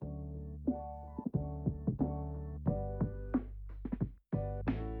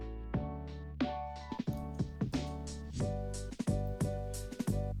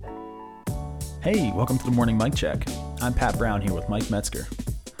Hey, welcome to the Morning Mic Check. I'm Pat Brown here with Mike Metzger.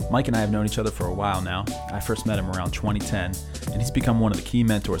 Mike and I have known each other for a while now. I first met him around 2010, and he's become one of the key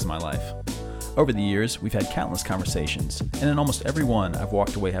mentors in my life. Over the years, we've had countless conversations, and in almost every one, I've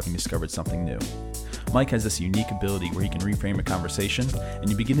walked away having discovered something new. Mike has this unique ability where he can reframe a conversation, and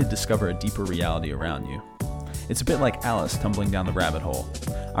you begin to discover a deeper reality around you. It's a bit like Alice tumbling down the rabbit hole.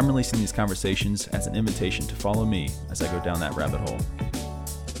 I'm releasing these conversations as an invitation to follow me as I go down that rabbit hole.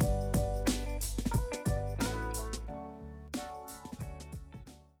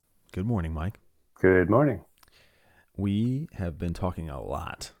 Good morning, Mike. Good morning. We have been talking a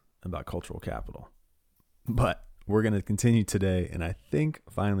lot about cultural capital, but we're going to continue today and I think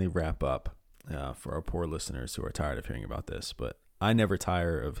finally wrap up for our poor listeners who are tired of hearing about this, but I never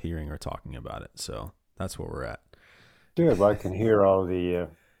tire of hearing or talking about it. So that's where we're at. Good. Well, I can hear all the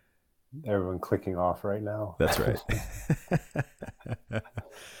everyone clicking off right now. That's right.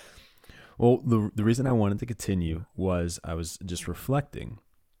 Well, the reason I wanted to continue was I was just reflecting.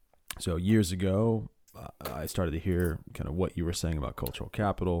 So years ago, I started to hear kind of what you were saying about cultural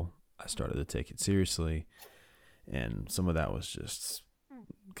capital. I started to take it seriously. And some of that was just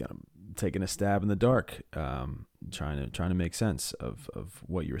kind of taking a stab in the dark, trying to make sense of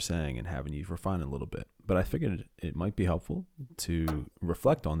what you were saying and having you refine it a little bit. But I figured it might be helpful to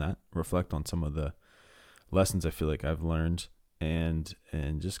reflect on that, reflect on some of the lessons I feel like I've learned and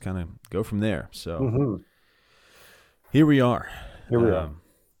just kind of go from there. So Here we are.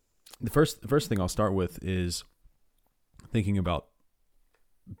 The first thing I'll start with is thinking about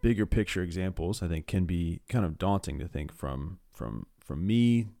bigger picture examples. I think can be kind of daunting to think from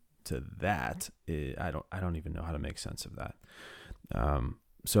me to that. I don't even know how to make sense of that.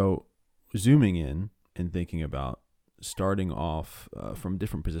 So zooming in and thinking about starting off from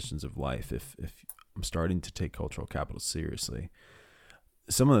different positions of life. If I'm starting to take cultural capital seriously,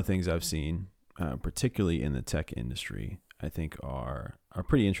 some of the things I've seen, particularly in the tech industry, I think are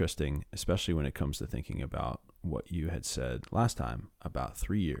pretty interesting, especially when it comes to thinking about what you had said last time about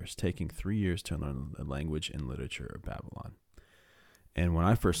 3 years, taking 3 years to learn the language and literature of Babylon. And when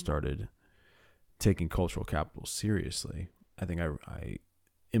I first started taking cultural capital seriously, I think I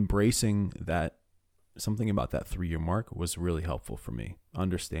embracing that, something about that 3 year mark was really helpful for me,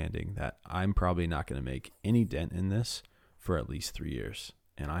 understanding that I'm probably not going to make any dent in this for at least 3 years.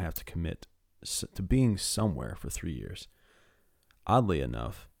 And I have to commit to being somewhere for 3 years. Oddly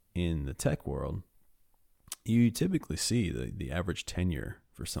enough, in the tech world, you typically see the average tenure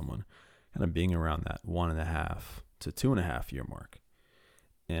for someone kind of being around that 1.5 to 2.5 year mark.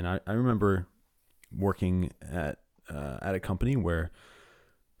 And I remember working at a company where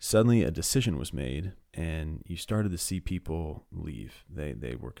suddenly a decision was made and you started to see people leave.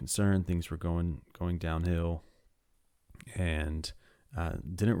 They were concerned things were going downhill and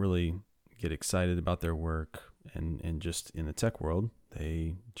didn't really get excited about their work. And just in the tech world,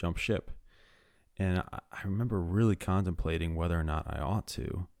 they jump ship. And I remember really contemplating whether or not I ought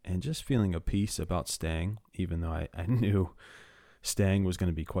to, and just feeling a peace about staying, even though I knew staying was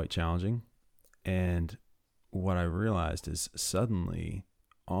going to be quite challenging. And what I realized is suddenly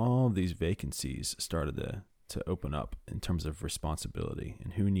all these vacancies started to open up in terms of responsibility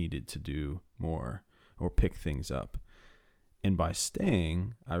and who needed to do more or pick things up. And by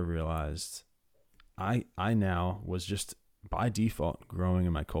staying, I realized I now was just by default growing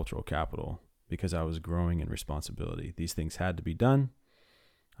in my cultural capital because I was growing in responsibility. These things had to be done.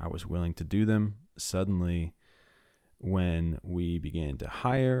 I was willing to do them. Suddenly, when we began to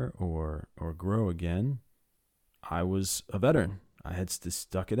hire or grow again, I was a veteran. I had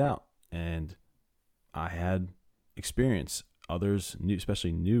stuck it out and I had experience. Others,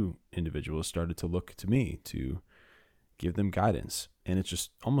 especially new individuals, started to look to me to give them guidance. And it's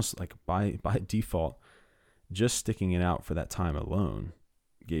just almost like by default, just sticking it out for that time alone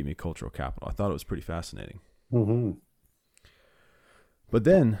gave me cultural capital. I thought it was pretty fascinating. But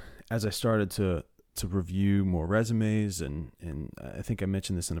then as I started to review more resumes, and I think I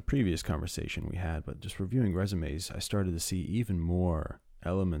mentioned this in a previous conversation we had, but just reviewing resumes, I started to see even more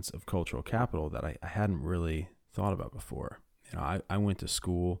elements of cultural capital that I hadn't really thought about before. You know, I went to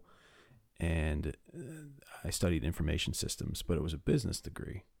school and I studied information systems, but it was a business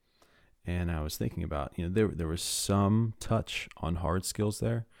degree. And I was thinking about, there was some touch on hard skills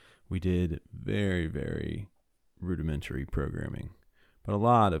there. We did very, very rudimentary programming, but a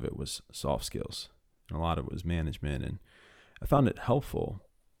lot of it was soft skills and a lot of it was management. And I found it helpful,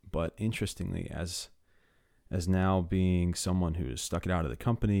 but interestingly, as now being someone who has stuck it out of the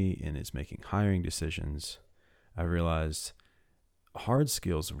company and is making hiring decisions, I realized hard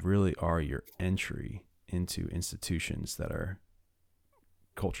skills really are your entry into institutions that are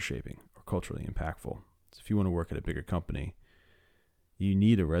culture shaping or culturally impactful. So if you want to work at a bigger company, you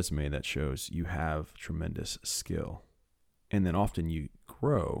need a resume that shows you have tremendous skill. And then often you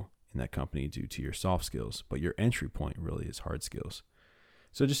grow in that company due to your soft skills, but your entry point really is hard skills.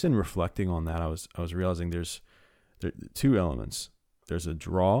 So just in reflecting on that, I was realizing there are two elements. There's a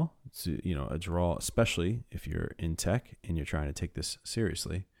draw, especially if you're in tech and you're trying to take this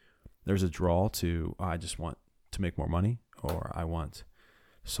seriously. There's a draw to, I just want to make more money, or I want to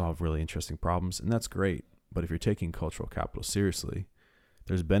solve really interesting problems. And that's great. But if you're taking cultural capital seriously,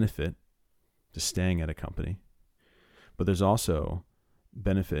 there's benefit to staying at a company. But there's also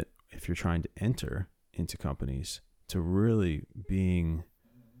benefit if you're trying to enter into companies to really being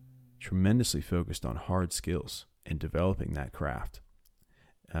tremendously focused on hard skills and developing that craft.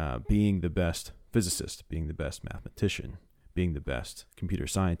 Being the best physicist, being the best mathematician, being the best computer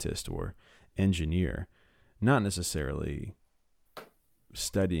scientist or engineer, not necessarily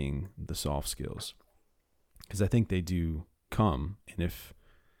studying the soft skills, because I think they do come. And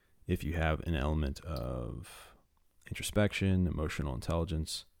if you have an element of introspection, emotional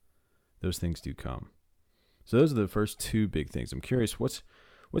intelligence, those things do come. So those are the first two big things. I'm curious, what's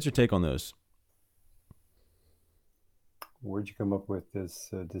your take on those? Where'd you come up with this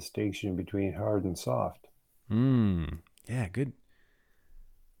distinction between hard and soft? Yeah, good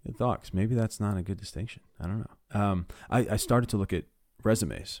thoughts. Maybe that's not a good distinction. I don't know. I started to look at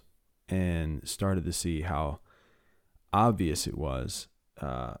resumes and started to see how obvious it was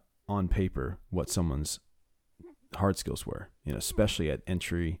on paper what someone's hard skills were, especially at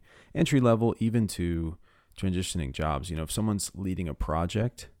entry level, even to transitioning jobs. If someone's leading a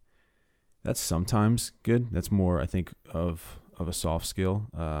project, that's sometimes good. That's more, I think, of a soft skill.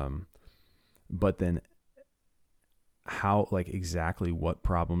 But then how, exactly what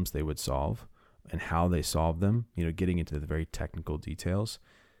problems they would solve and how they solve them, getting into the very technical details,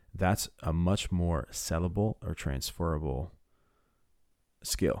 that's a much more sellable or transferable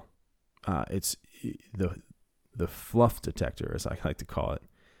skill. It's the fluff detector, as I like to call it,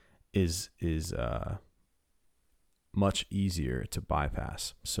 is much easier to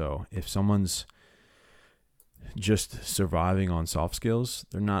bypass. So if someone's just surviving on soft skills,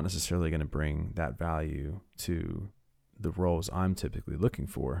 they're not necessarily going to bring that value to the roles I'm typically looking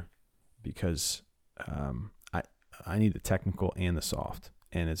for, because I need the technical and the soft.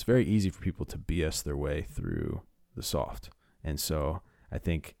 And it's very easy for people to BS their way through the soft. And so I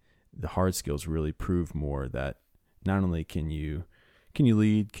think the hard skills really prove more that not only can you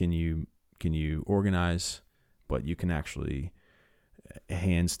lead, can you organize, but you can actually,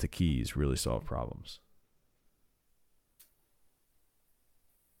 hands to keys, really solve problems.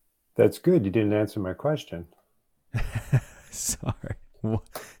 That's good. You didn't answer my question. Sorry.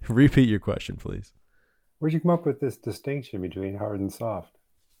 Repeat your question, please. Where'd you come up with this distinction between hard and soft?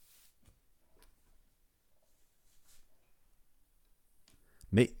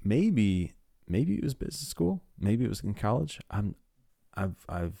 Maybe it was business school. Maybe it was in college. I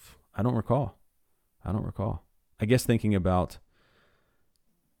don't recall. I guess thinking about,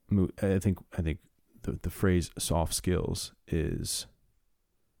 I think the phrase soft skills is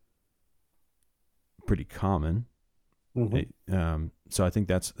pretty common. Mm-hmm. So I think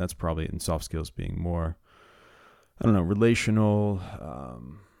that's probably in soft skills being more, I don't know, relational,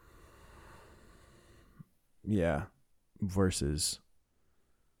 versus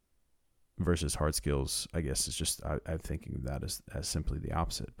hard skills. I guess it's just I'm thinking of that as simply the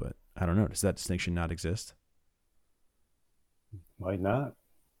opposite. But I don't know. Does that distinction not exist? Might not.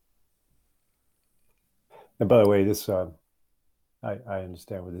 And by the way, this I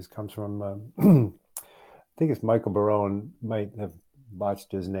understand where this comes from. I think it's Michael Barone. Might have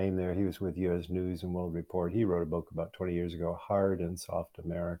botched his name there. He was with U.S. News and World Report. He wrote a book about 20 years ago, Hard and Soft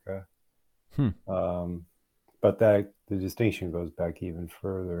America. But the distinction goes back even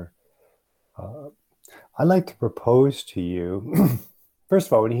further. I'd like to propose to you, first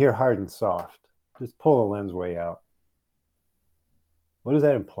of all, when you hear hard and soft, just pull the lens way out. What does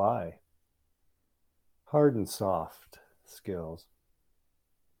that imply? Hard and soft skills,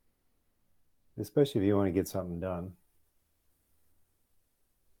 especially if you want to get something done.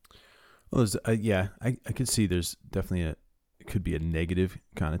 Well, I could see there's definitely it could be a negative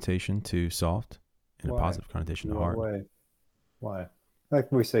connotation to soft and a positive connotation to hard. Why?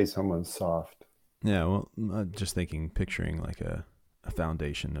 Like we say someone's soft. Yeah, well, just picturing like a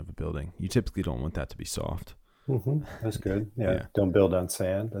foundation of a building. You typically don't want that to be soft. Mm-hmm. That's good. Yeah. Don't build on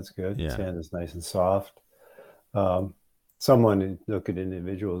sand. That's good. Yeah. Sand is nice and soft. Someone look at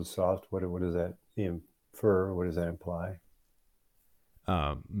individuals as soft. What does that infer? What does that imply?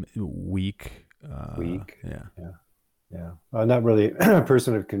 Weak. Weak. Yeah. Yeah. Not really a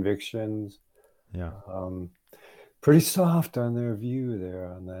person of convictions. Yeah. Um, Pretty soft on their view there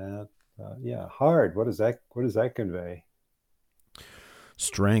on that. Yeah, hard. What does that convey?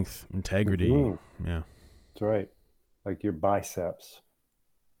 Strength, integrity. Hmm. Yeah. That's right. Like your biceps.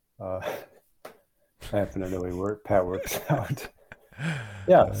 Uh, I happen to know Pat works out.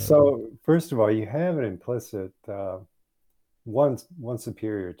 Yeah. So first of all, you have an implicit one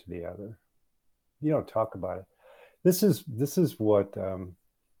superior to the other. You don't talk about it. This is what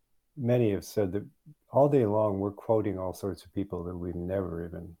many have said that all day long we're quoting all sorts of people that we've never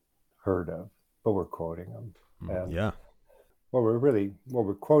even heard of, but we're quoting them. And Yeah. what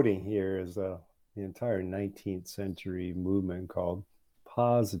we're quoting here is the entire 19th century movement called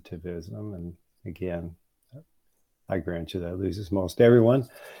positivism. And again, I grant you that loses most everyone.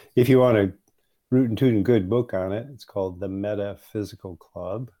 If you want a root and toot and good book on it, it's called The Metaphysical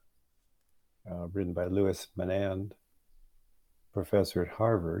Club, written by Louis Menand, professor at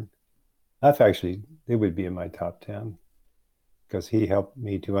Harvard. It would be in my top 10 because he helped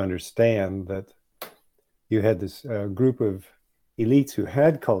me to understand that you had this group of elites who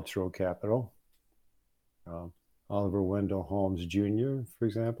had cultural capital. Uh, Oliver Wendell Holmes Jr., for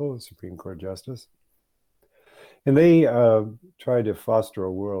example, a Supreme Court justice. And they tried to foster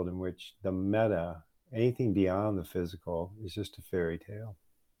a world in which the meta, anything beyond the physical, is just a fairy tale.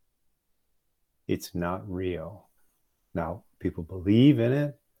 It's not real. Now, people believe in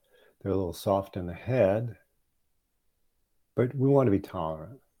it. They're a little soft in the head, but we want to be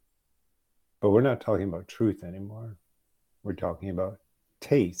tolerant. But we're not talking about truth anymore. We're talking about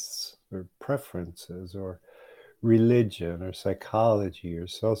tastes or preferences or religion or psychology or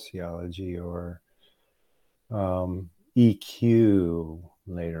sociology or EQ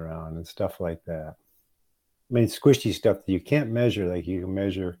later on and stuff like that. I mean, squishy stuff that you can't measure, like you can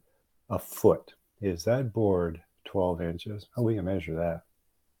measure a foot. Is that board 12 inches? Oh, we can measure that.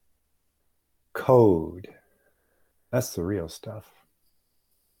 Code. That's the real stuff.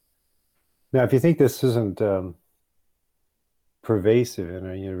 Now, if you think this isn't pervasive in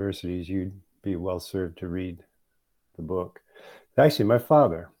our universities, you'd be well served to read the book. Actually, my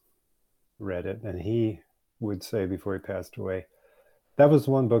father read it, and he would say before he passed away, that was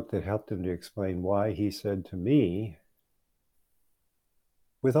one book that helped him to explain why he said to me,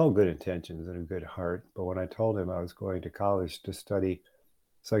 with all good intentions and a good heart, but when I told him I was going to college to study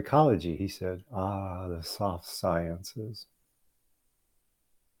psychology, he said, the soft sciences.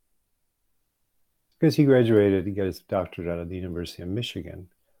 Because he graduated to get his doctorate out of the University of Michigan.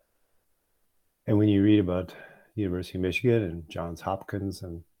 And when you read about the University of Michigan and Johns Hopkins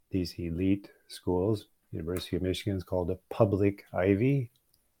and these elite schools, University of Michigan is called a public Ivy.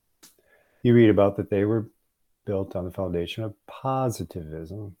 You read about that they were built on the foundation of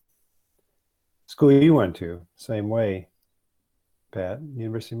positivism. School you went to, same way, Pat,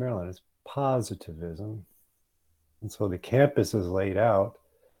 University of Maryland, is positivism. And so the campus is laid out.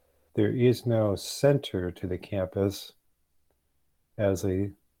 There is no center to the campus as a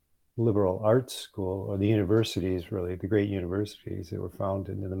liberal arts school, or the universities, really, the great universities that were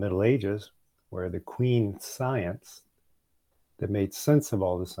founded in the Middle Ages, where the queen science that made sense of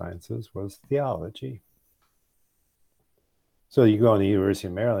all the sciences was theology. So you go on the University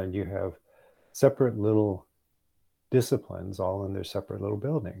of Maryland, you have separate little disciplines all in their separate little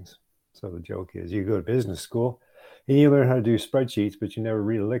buildings. So the joke is you go to business school and you learn how to do spreadsheets, but you never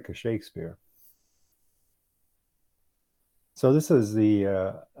read a lick of Shakespeare. So this is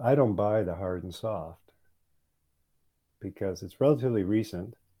I don't buy the hard and soft because it's relatively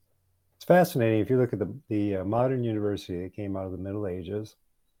recent. It's fascinating. If you look at the modern university that came out of the Middle Ages,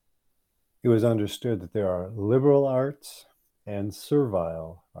 it was understood that there are liberal arts and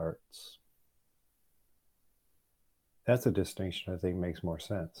servile arts. That's a distinction I think makes more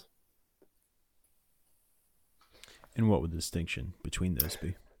sense. And what would the distinction between those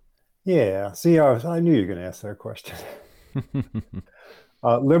be? Yeah, see, I knew you were going to ask that question.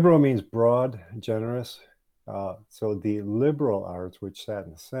 Liberal means broad, generous. So the liberal arts, which sat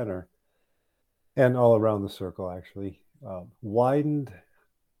in the center and all around the circle, actually, widened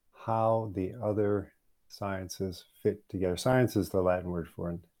how the other sciences fit together. Science is the Latin word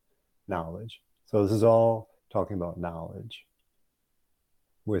for knowledge. So this is all talking about knowledge.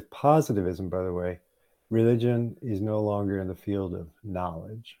 With positivism, by the way, religion is no longer in the field of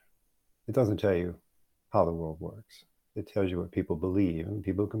knowledge. It doesn't tell you how the world works. It tells you what people believe, and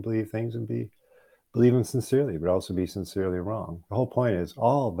people can believe things and believe them sincerely, but also be sincerely wrong. The whole point is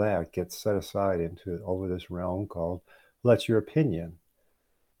all that gets set aside over this realm called, well, that's your opinion,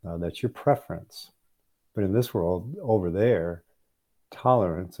 that's your preference. But in this world, over there,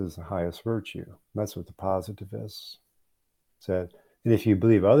 tolerance is the highest virtue. That's what the positive is. said, and if you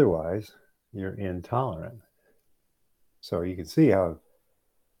believe otherwise, you're intolerant. So you can see how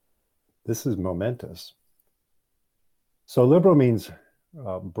this is momentous. So liberal means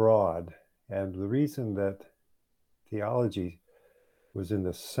broad. And the reason that theology was in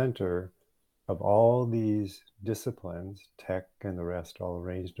the center of all these disciplines, tech and the rest all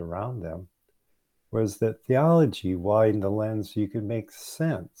arranged around them, was that theology widened the lens so you could make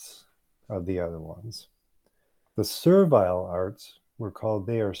sense of the other ones. The servile arts were called,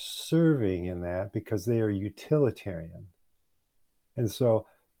 they are serving in that because they are utilitarian. And so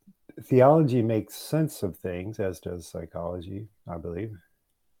theology makes sense of things, as does psychology, I believe,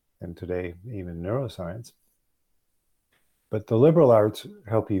 and today even neuroscience. But the liberal arts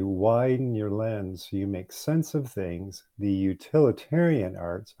help you widen your lens so you make sense of things. The utilitarian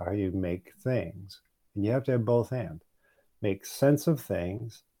arts are how you make things. And you have to have both and. Make sense of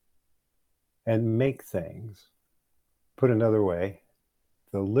things and make things. Put another way,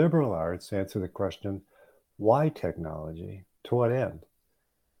 the liberal arts answer the question, why technology? To what end?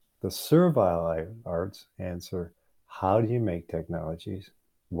 The servile arts answer, how do you make technologies?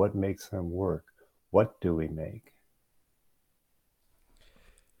 What makes them work? What do we make?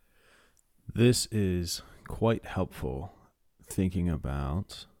 This is quite helpful thinking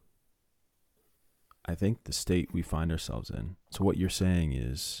about, I think, the state we find ourselves in. So what you're saying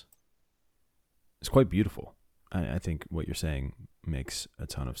is quite beautiful. I think what you're saying makes a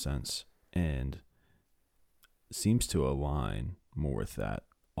ton of sense and seems to align more with that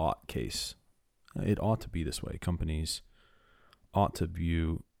ought case. It ought to be this way. Companies ought to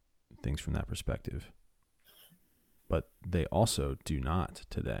view things from that perspective, but they also do not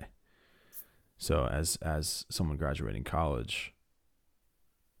today. So as someone graduating college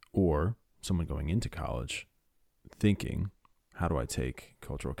or someone going into college thinking, how do I take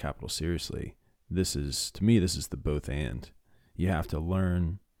cultural capital seriously? To me, this is the both and. You have to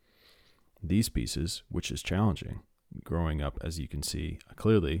learn these pieces, which is challenging. Growing up, as you can see,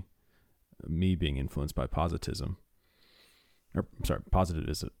 clearly, me being influenced by positivism. Yeah,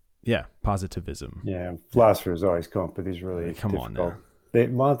 positivism. Yeah, philosophers always come up with these really Come difficult. on now.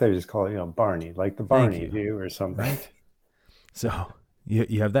 Why don't they just call it, Barney, like the Barney view or something? Right. So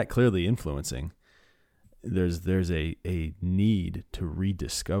you have that clearly influencing. There's a need to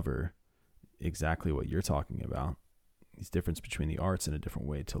rediscover exactly what you're talking about. This difference between the arts and a different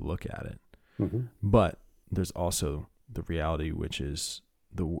way to look at it. Mm-hmm. But there's also the reality, which is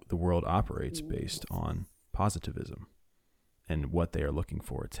the world operates based on positivism, and what they are looking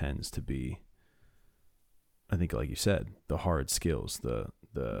for tends to be, I think, like you said, the hard skills, the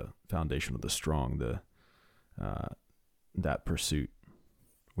foundation of the strong, that pursuit.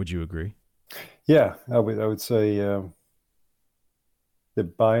 Would you agree? Yeah, I would say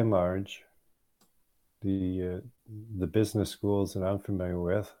that by and large, the business schools that I'm familiar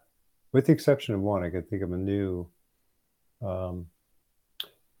with the exception of one, I could think of a new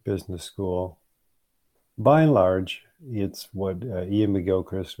business school. By and large, it's what Ian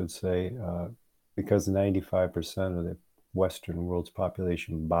McGilchrist would say, because 95% of the Western world's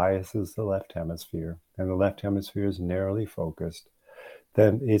population biases the left hemisphere, and the left hemisphere is narrowly focused,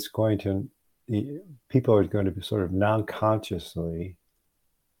 then it's going to, people are going to be sort of non-consciously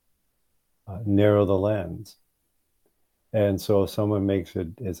narrow the lens. And so if someone makes it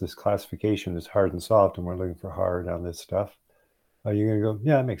as this classification as hard and soft, and we're looking for hard on this stuff, you're going to go,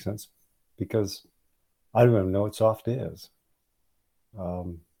 yeah, that makes sense, because I don't even know what soft is.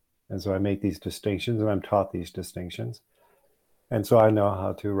 And so I make these distinctions, and I'm taught these distinctions. And so I know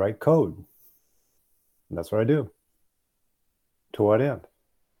how to write code. And that's what I do. To what end?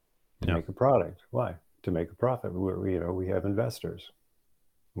 To make a product. Why? To make a profit. We have investors.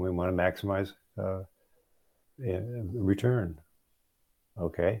 We want to maximize return.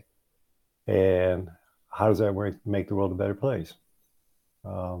 Okay. And how does that work, make the world a better place?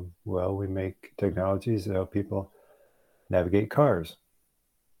 Well, we make technologies that help people navigate cars.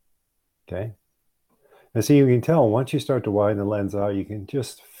 Okay. And see, you can tell once you start to widen the lens out, you can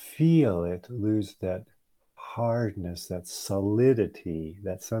just feel it lose that hardness, that solidity,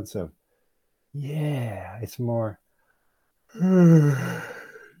 that sense of, yeah, it's more,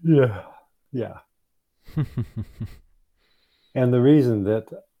 yeah. And the reason that,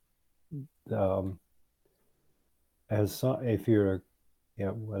 if you're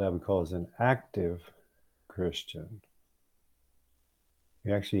what I would call as an active Christian,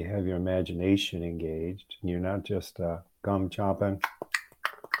 you actually have your imagination engaged, and you're not just gum chomping.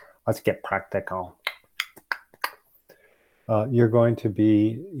 Let's get practical. You're going to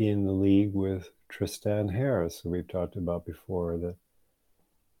be in the league with Tristan Harris, who we've talked about before, that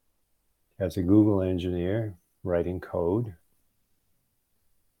as a Google engineer writing code,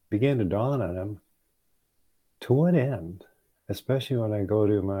 began to dawn on him, to what end? Especially when I go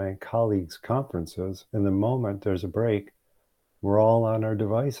to my colleagues' conferences, and the moment there's a break, we're all on our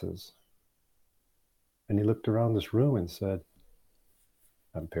devices. And he looked around this room and said,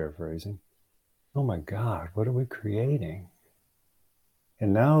 I'm paraphrasing, oh my God, what are we creating?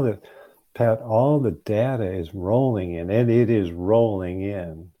 And now that, Pat, all the data is rolling in, and it is rolling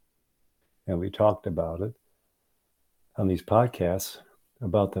in, and we talked about it on these podcasts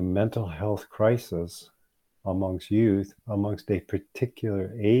about the mental health crisis amongst youth, amongst a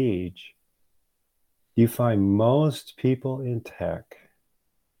particular age, you find most people in tech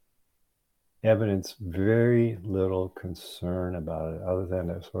evidence very little concern about it other than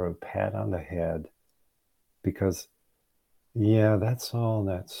a sort of pat on the head because, yeah, that's all in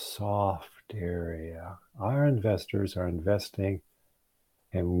that soft area. Our investors are investing,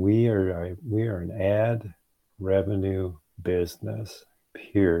 and we are an ad revenue business,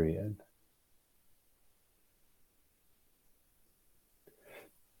 period.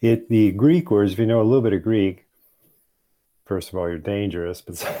 The Greek words, if you know a little bit of Greek, first of all, you're dangerous,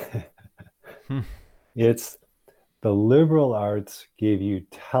 but it's the liberal arts give you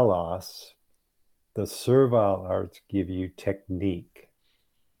telos, the servile arts give you technique.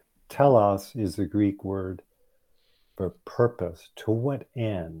 Telos is the Greek word for purpose, to what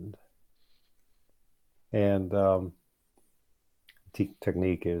end? And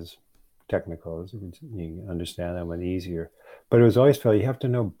technique is technical, you understand that one easier. But it was always felt you have to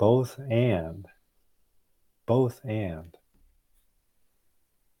know both and. Both and.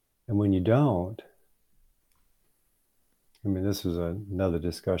 And when you don't, I mean, this is another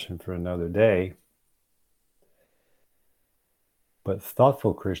discussion for another day, but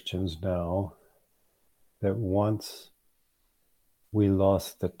thoughtful Christians know that once we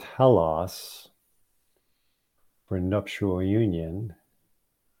lost the telos for nuptial union,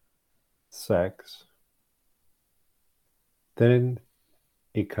 sex, then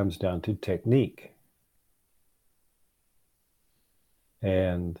it comes down to technique.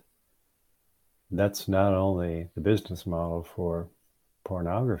 And that's not only the business model for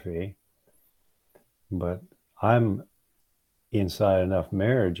pornography, but I'm inside enough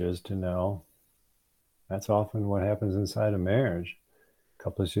marriages to know that's often what happens inside a marriage.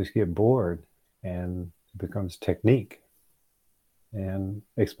 Couples just get bored and it becomes technique and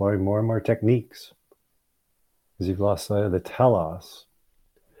exploring more and more techniques because you've lost sight of the telos.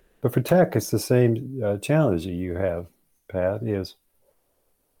 But for tech, it's the same challenge that you have, Pat, is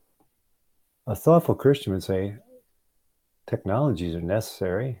a thoughtful Christian would say technologies are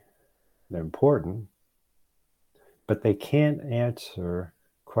necessary, they're important, but they can't answer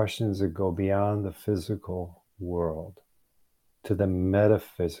questions that go beyond the physical world to the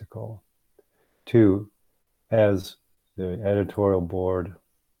metaphysical, to, as the editorial board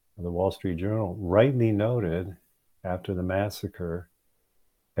of the Wall Street Journal rightly noted after the massacre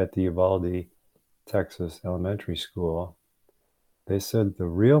at the Uvalde, Texas elementary school, they said the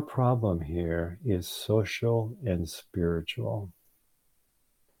real problem here is social and spiritual,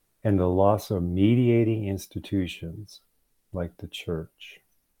 and the loss of mediating institutions like the church.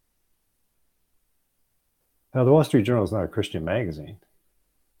 Now, the Wall Street Journal is not a Christian magazine,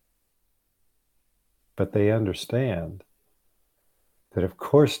 but they understand that, of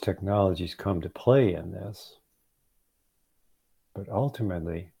course, technologies come to play in this, but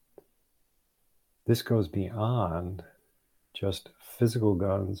ultimately, this goes beyond just physical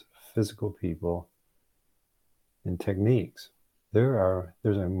guns, physical people, and techniques.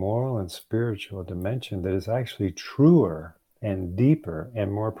 There's a moral and spiritual dimension that is actually truer and deeper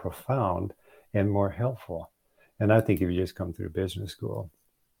and more profound and more helpful. And I think if you just come through business school,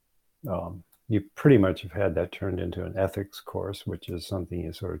 you pretty much have had that turned into an ethics course, which is something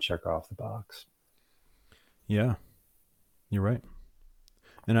you sort of check off the box. Yeah, you're right.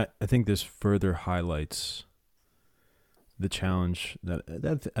 And I think this further highlights the challenge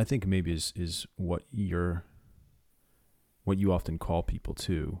that I think maybe is what you often call people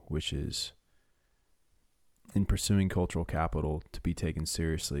to, which is in pursuing cultural capital to be taken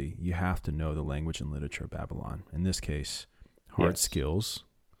seriously, you have to know the language and literature of Babylon. In this case, hard skills,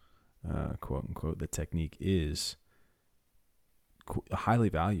 quote unquote, the technique is highly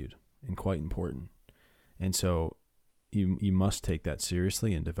valued and quite important. And so you must take that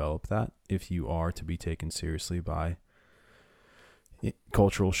seriously and develop that if you are to be taken seriously by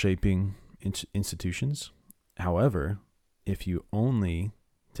cultural shaping institutions. However, if you only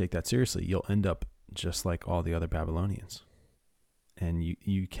take that seriously, you'll end up just like all the other Babylonians. And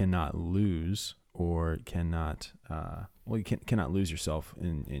you cannot lose or cannot, you cannot lose yourself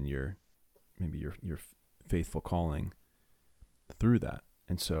in your faithful calling through that.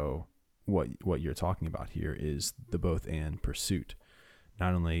 And so what you're talking about here is the both and pursuit.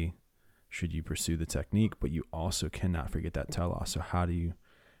 Not only should you pursue the technique, but you also cannot forget that telos. So how do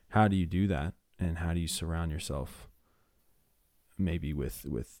you do that, and how do you surround yourself maybe with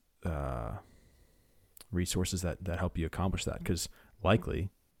resources that help you accomplish that? Because likely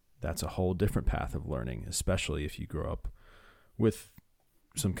that's a whole different path of learning, especially if you grow up with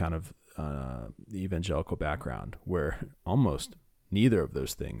some kind of evangelical background where almost neither of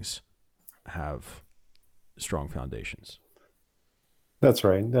those things have strong foundations. That's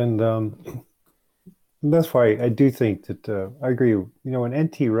right. And that's why I do think that I agree. When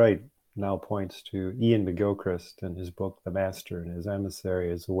N.T. Wright now points to Ian McGilchrist in his book, The Master and His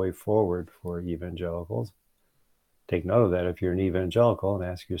Emissary, as the way forward for evangelicals. Take note of that if you're an evangelical and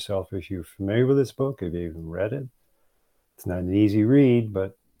ask yourself if you're familiar with this book, have you even read it? It's not an easy read,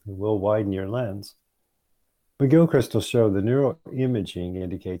 but it will widen your lens. McGilchrist will show the neuroimaging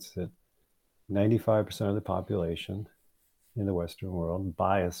indicates that 95% of the population in the Western world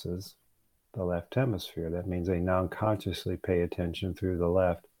biases the left hemisphere. That means they non-consciously pay attention through the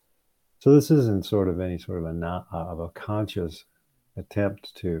left. So this isn't any sort of a conscious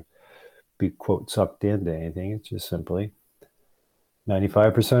attempt to be, quote, sucked into anything. It's just simply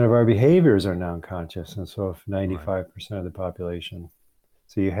 95% of our behaviors are non-conscious. And so if 95% of the population,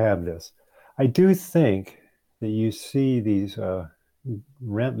 so you have this. I do think that you see these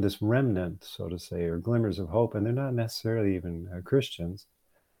this remnant, so to say, or glimmers of hope, and they're not necessarily even Christians,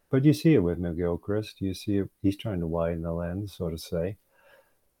 but you see it with McGilchrist. You see it, he's trying to widen the lens, so to say.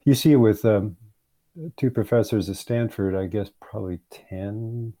 You see it with two professors at Stanford, I guess probably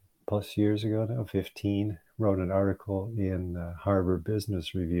 10 plus years ago now, 15, wrote an article in Harvard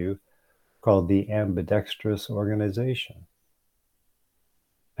Business Review called The Ambidextrous Organization.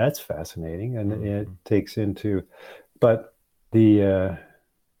 That's fascinating, and it takes into, but the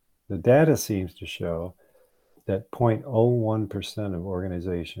data seems to show that 0.01% of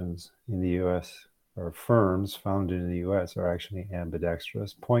organizations in the U.S. or firms founded in the U.S. are actually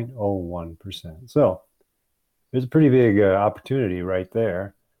ambidextrous, 0.01%. So there's a pretty big opportunity right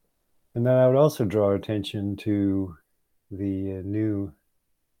there. And then I would also draw attention to the new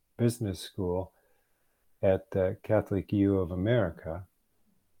business school at Catholic U of America,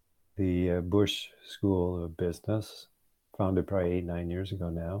 the Bush School of Business, founded probably 8-9 years ago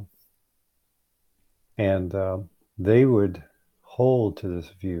now. And they would hold to this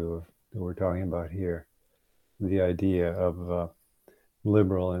view that we're talking about here, the idea of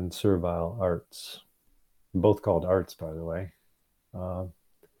liberal and servile arts, both called arts, by the way,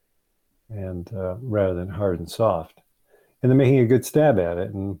 and rather than hard and soft. And they're making a good stab at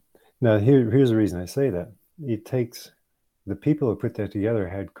it. And now here's the reason I say that. It takes, the people who put that together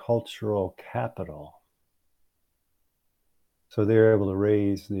had cultural capital. So they were able to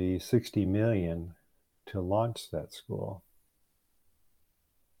raise the $60 million to launch that school,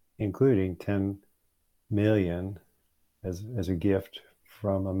 including $10 million as a gift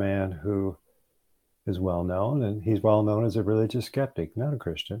from a man who is well known, and he's well known as a religious skeptic, not a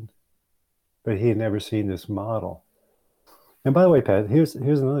Christian, but he had never seen this model. And by the way, Pat, here's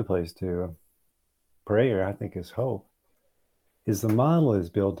another place to pray, or I think is hope, is the model is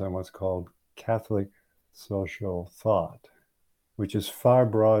built on what's called Catholic social thought, which is far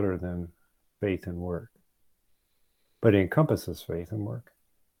broader than faith and work. But it encompasses faith and work.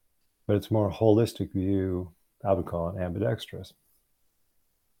 But it's more holistic view, I would call it ambidextrous.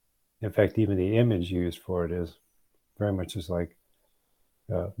 In fact, even the image used for it is very much just like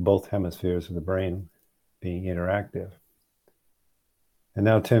both hemispheres of the brain being interactive. And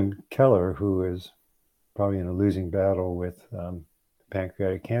now Tim Keller, who is probably in a losing battle with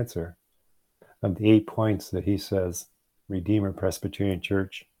pancreatic cancer, of the 8 points that he says Redeemer Presbyterian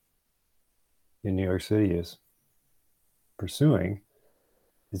Church in New York City is pursuing,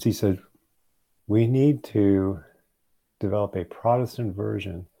 is he said, we need to develop a Protestant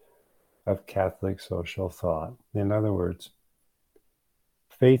version of Catholic social thought. In other words,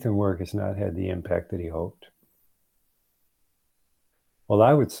 faith and work has not had the impact that he hoped. Well,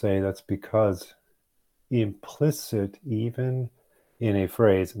 I would say that's because implicit even in a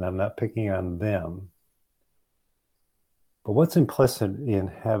phrase, and I'm not picking on them, but what's implicit in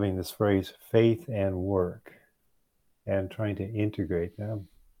having this phrase faith and work and trying to integrate them?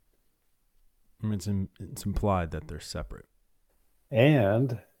 It's implied that they're separate.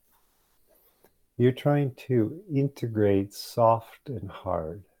 And you're trying to integrate soft and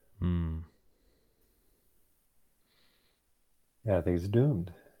hard. Yeah, I think it's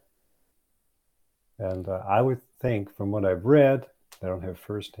doomed. And I would think, from what I've read, I don't have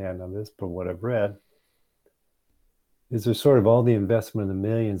firsthand on this, but what I've read is there sort of all the investment of the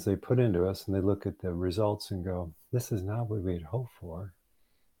millions they put into us, and they look at the results and go, this is not what we'd hoped for.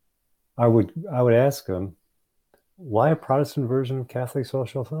 I would ask them, why a Protestant version of Catholic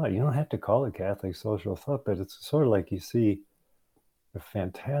social thought? You don't have to call it Catholic social thought, but it's sort of like you see a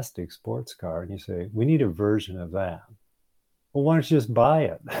fantastic sports car and you say, we need a version of that. Well, why don't you just buy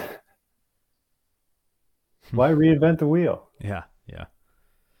it? Why reinvent the wheel? Yeah, yeah.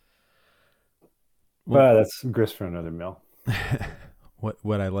 Well, Well, that's grist for another mill.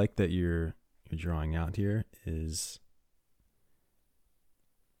 what I like that you're drawing out here is,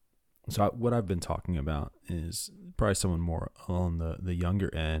 what I've been talking about is probably someone more on the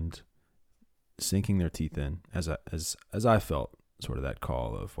younger end, sinking their teeth in, as I felt sort of that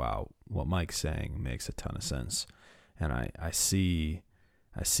call of, wow, what Mike's saying makes a ton of sense, and I see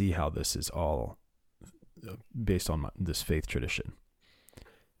how this is all based on this faith tradition.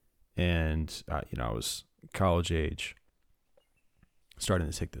 And I was college age, starting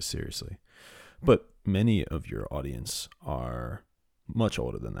to take this seriously, but many of your audience are much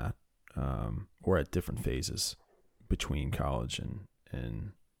older than that, or at different phases between college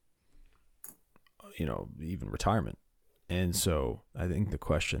and even retirement. And so I think the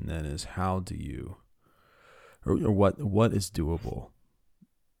question then is, how do you, or what is doable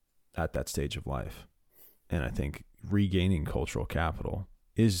at that stage of life? And I think regaining cultural capital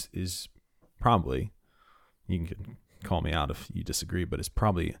is probably, you can call me out if you disagree, but it's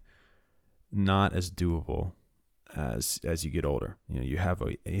probably not as doable as you get older. You have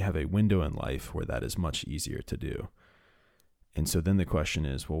a window in life where that is much easier to do. And so then the question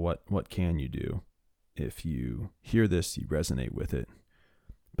is, well, what can you do if you hear this, you resonate with it,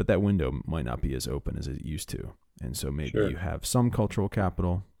 but that window might not be as open as it used to. And so maybe Sure. you have some cultural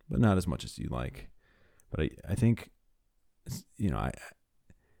capital, but not as much as you like. But I think,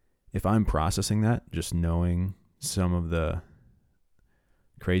 if I'm processing that, just knowing some of the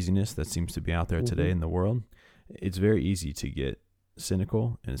craziness that seems to be out there today in the world, it's very easy to get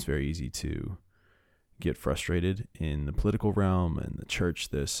cynical, and it's very easy to get frustrated in the political realm and the church,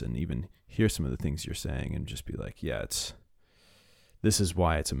 and even hear some of the things you're saying and just be like, yeah, this is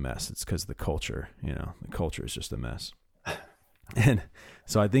why it's a mess. It's because the culture, the culture is just a mess. And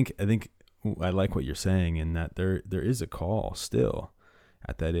so I think I like what you're saying, in that there is a call still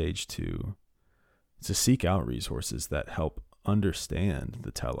at that age to seek out resources that help understand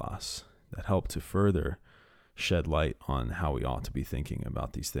the telos, that help to further shed light on how we ought to be thinking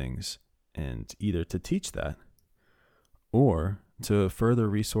about these things, and either to teach that or to further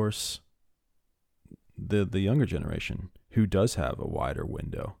resource the younger generation who does have a wider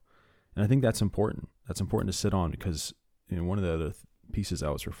window. And I think that's important. That's important to sit on, because one of the other pieces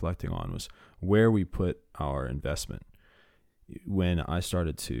I was reflecting on was where we put our investment. When I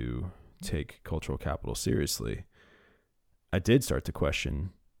started to take cultural capital seriously, I did start to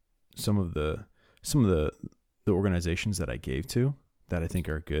question some of the organizations that I gave to, that I think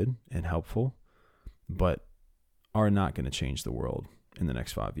are good and helpful, but are not going to change the world in the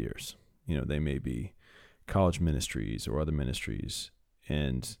next 5 years. They may be college ministries or other ministries,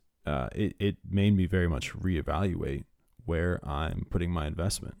 and it made me very much reevaluate where I'm putting my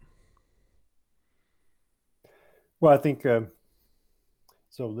investment. Well, I think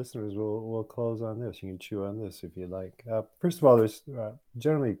so. Listeners, we'll close on this. You can chew on this if you like. First of all, there's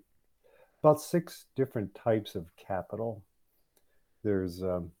generally about 6 different types of capital. There's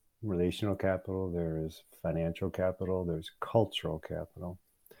relational capital, there's financial capital, there's cultural capital.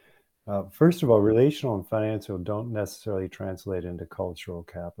 First of all, relational and financial don't necessarily translate into cultural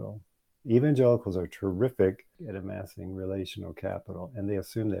capital. Evangelicals are terrific at amassing relational capital, and they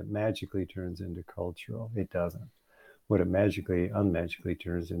assume that magically turns into cultural. It doesn't. What it unmagically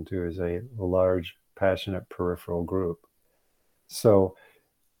turns into is a large, passionate peripheral group. So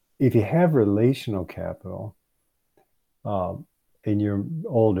if you have relational capital, and you're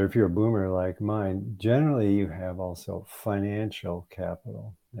older, if you're a boomer like mine, generally you have also financial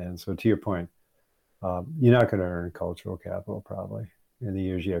capital. And so to your point, you're not going to earn cultural capital probably in the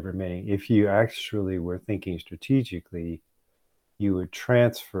years you have remaining. If you actually were thinking strategically, you would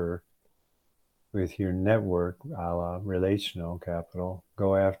transfer with your network, a la relational capital,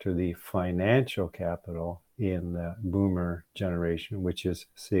 go after the financial capital in the boomer generation, which is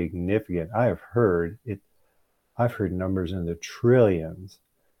significant. I've heard numbers in the trillions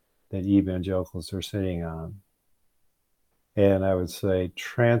that evangelicals are sitting on. And I would say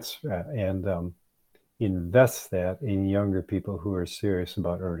invest that in younger people who are serious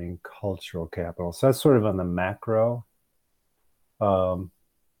about earning cultural capital. So that's sort of on the macro. And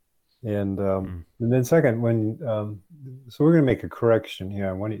then second, so we're going to make a correction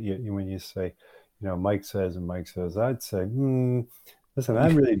here when you say Mike says, and Mike says, I'd say, listen, I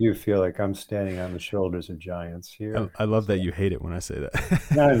really do feel like I'm standing on the shoulders of giants here. I love that So, you hate it when I say that.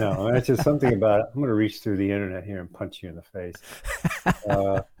 no, no, that's just something about it. I'm going to reach through the internet here and punch you in the face.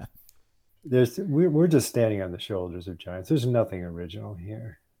 Uh, we're just standing on the shoulders of giants. There's nothing original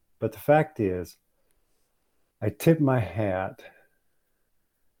here. But the fact is, I tip my hat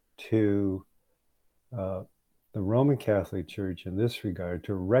to the Roman Catholic Church in this regard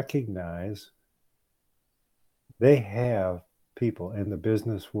to recognize they have people in the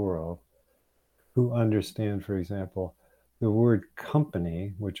business world who understand, for example, the word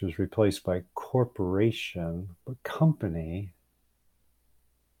company, which was replaced by corporation, but company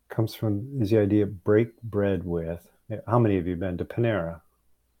is the idea of break bread with. How many of you been to Panera?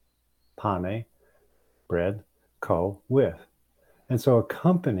 Pane, bread, co, with. And so a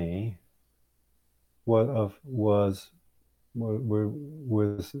company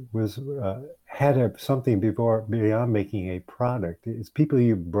had something beyond making a product. It's people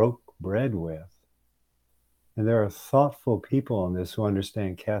you broke bread with. And there are thoughtful people on this who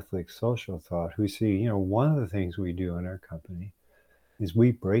understand Catholic social thought, who see, one of the things we do in our company is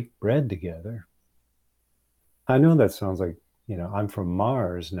we break bread together. I know that sounds like, I'm from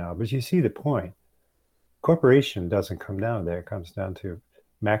Mars now, but you see the point. Corporation doesn't come down there. It comes down to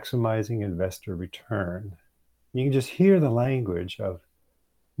maximizing investor return. You can just hear the language of,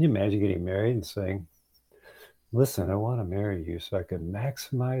 can you imagine getting married and saying, listen, I want to marry you so I can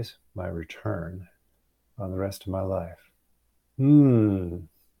maximize my return on the rest of my life.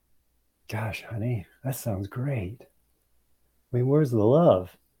 Gosh, honey, that sounds great. I mean, where's the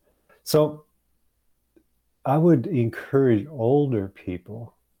love? So I would encourage older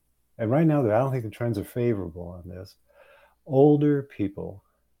people, and right now I don't think the trends are favorable on this, older people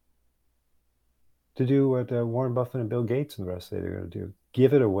to do what Warren Buffett and Bill Gates and the rest say they're going to do.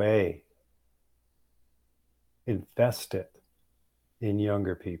 Give it away. Invest it in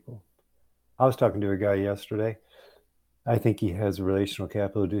younger people. I was talking to a guy yesterday. I think he has relational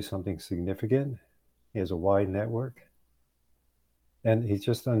capital to do something significant. He has a wide network. And he's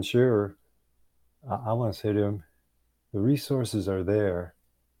just unsure. I want to say to him, the resources are there.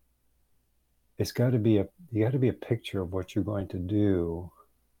 You got to be a picture of what you're going to do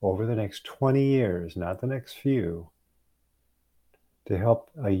over the next 20 years, not the next few, to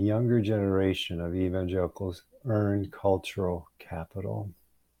help a younger generation of evangelicals earn cultural capital.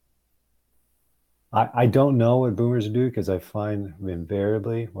 I don't know what boomers do, because I find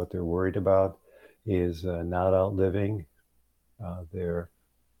invariably what they're worried about is not outliving their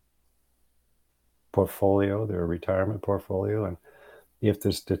portfolio, their retirement portfolio. And if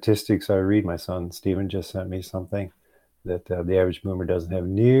the statistics I read, my son Stephen just sent me something, that the average boomer doesn't have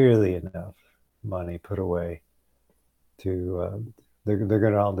nearly enough money put away to, they're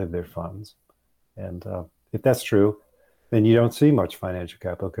going to outlive their funds. And if that's true, then you don't see much financial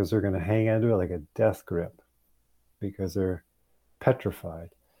capital, because they're going to hang on to it like a death grip, because they're petrified.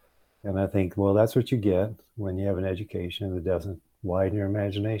 And I think, well, that's what you get when you have an education that doesn't widen your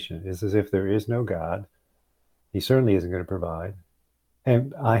imagination. It's as if there is no God. He certainly isn't going to provide.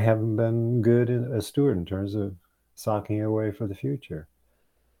 And I haven't been good a steward in terms of socking away for the future.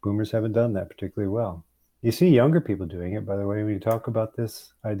 Boomers haven't done that particularly well. You see younger people doing it, by the way, when you talk about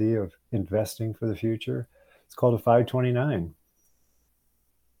this idea of investing for the future. It's called a 529.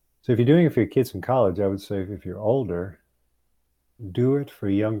 So if you're doing it for your kids in college, I would say if you're older, do it for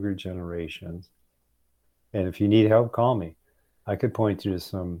younger generations. And if you need help, call me. I could point you to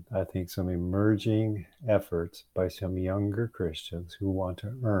some emerging efforts by some younger Christians who want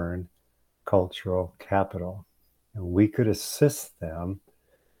to earn cultural capital. And we could assist them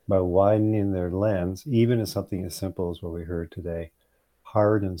by widening their lens, even as something as simple as what we heard today,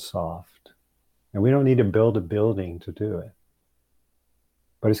 hard and soft. And we don't need to build a building to do it.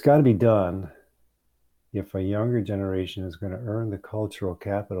 But it's got to be done if a younger generation is going to earn the cultural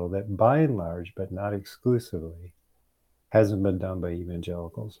capital that, by and large, but not exclusively, hasn't been done by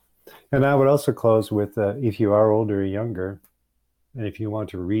evangelicals. And I would also close with, if you are older or younger, and if you want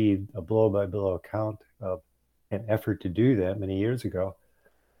to read a blow-by-blow account of an effort to do that many years ago,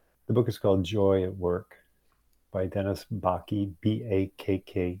 the book is called Joy at Work by Dennis Bakke,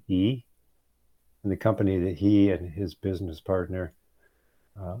 B-A-K-K-E. And the company that he and his business partner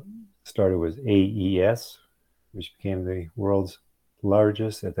started was AES, which became the world's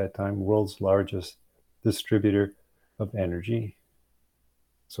largest distributor of energy.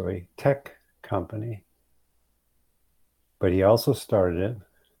 So a tech company. But he also started it,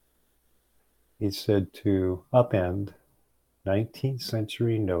 he said, to upend 19th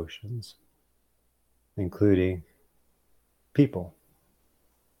century notions, including people.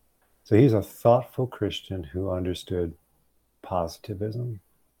 So he's a thoughtful Christian who understood positivism.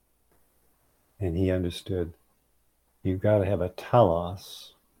 And he understood you've got to have a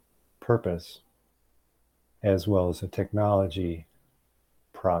telos, purpose, as well as a technology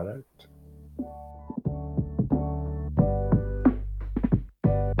product.